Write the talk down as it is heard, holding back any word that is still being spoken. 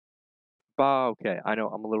Okay, I know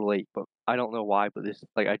I'm a little late, but I don't know why, but this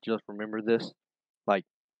like I just remembered this like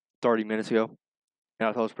 30 minutes ago, and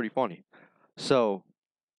I thought it was pretty funny. So,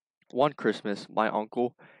 one Christmas, my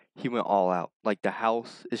uncle, he went all out. Like the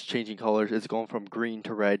house is changing colors. It's going from green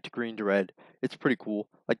to red to green to red. It's pretty cool.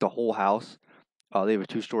 Like the whole house. They have a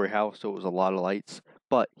two-story house, so it was a lot of lights.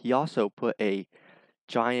 But he also put a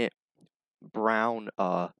giant brown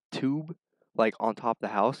tube like on top of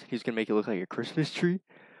the house. He's gonna make it look like a Christmas tree.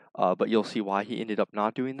 But you'll see why he ended up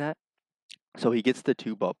not doing that. So he gets the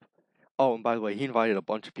tube up. Oh, and by the way, he invited a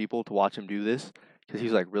bunch of people to watch him do this because he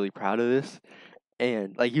was like really proud of this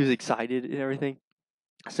and like he was excited and everything.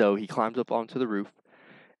 So he climbs up onto the roof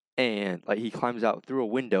and like he climbs out through a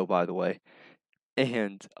window, by the way,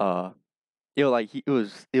 and it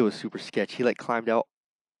was super sketchy. He like climbed out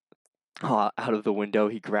of the window.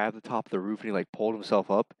 He grabbed the top of the roof and he like pulled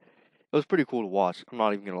himself up. It was pretty cool to watch. I'm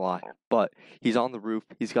not even gonna lie. But he's on the roof.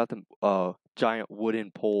 He's got the giant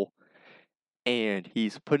wooden pole and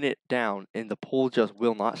he's putting it down, and the pole just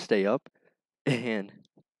will not stay up. And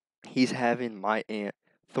he's having my aunt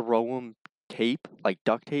throw him tape, like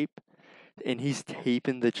duct tape, and he's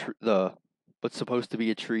taping the what's supposed to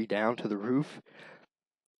be a tree down to the roof.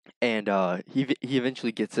 And he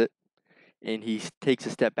eventually gets it, and he takes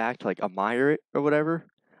a step back to like admire it or whatever.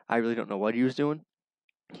 I really don't know what he was doing.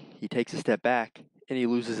 He takes a step back, and he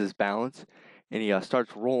loses his balance, and he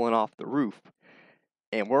starts rolling off the roof.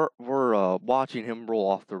 And we're watching him roll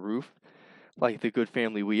off the roof, like the good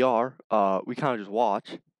family we are. We kind of just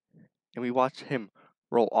watch, and we watch him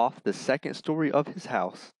roll off the second story of his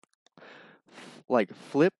house, like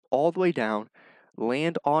flip all the way down,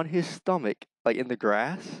 land on his stomach, like in the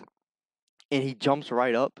grass, and he jumps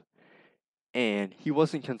right up. And he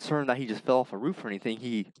wasn't concerned that he just fell off a roof or anything.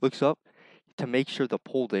 He looks up to make sure the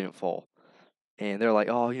pole didn't fall. And they're like,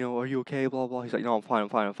 "Oh, are you okay?" Blah blah. He's like, "No, I'm fine. I'm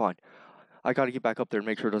fine. I'm fine. I got to get back up there and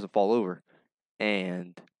make sure it doesn't fall over."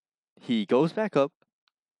 And he goes back up,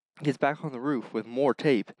 gets back on the roof with more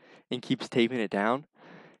tape, and keeps taping it down.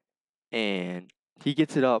 And he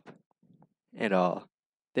gets it up, and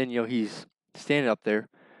then he's standing up there,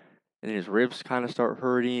 and then his ribs kind of start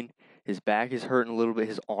hurting. His back is hurting a little bit.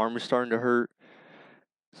 His arm is starting to hurt.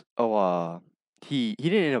 Oh, he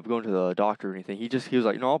didn't end up going to the doctor or anything. He was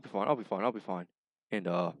like, "No, I'll be fine. I'll be fine. I'll be fine." And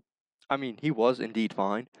I mean, he was indeed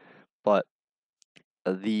fine, but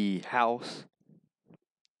the house,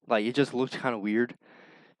 like, it just looked kind of weird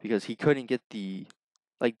because he couldn't get he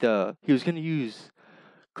was gonna use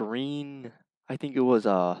green. I think it was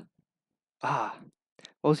ah,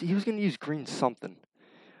 well, he was gonna use green something.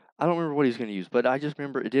 I don't remember what he was gonna use, but I just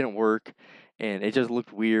remember it didn't work, and it just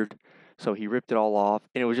looked weird. So he ripped it all off,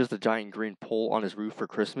 and it was just a giant green pole on his roof for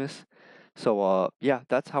Christmas. So yeah,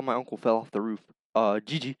 that's how my uncle fell off the roof.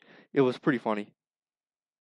 GG. It was pretty funny.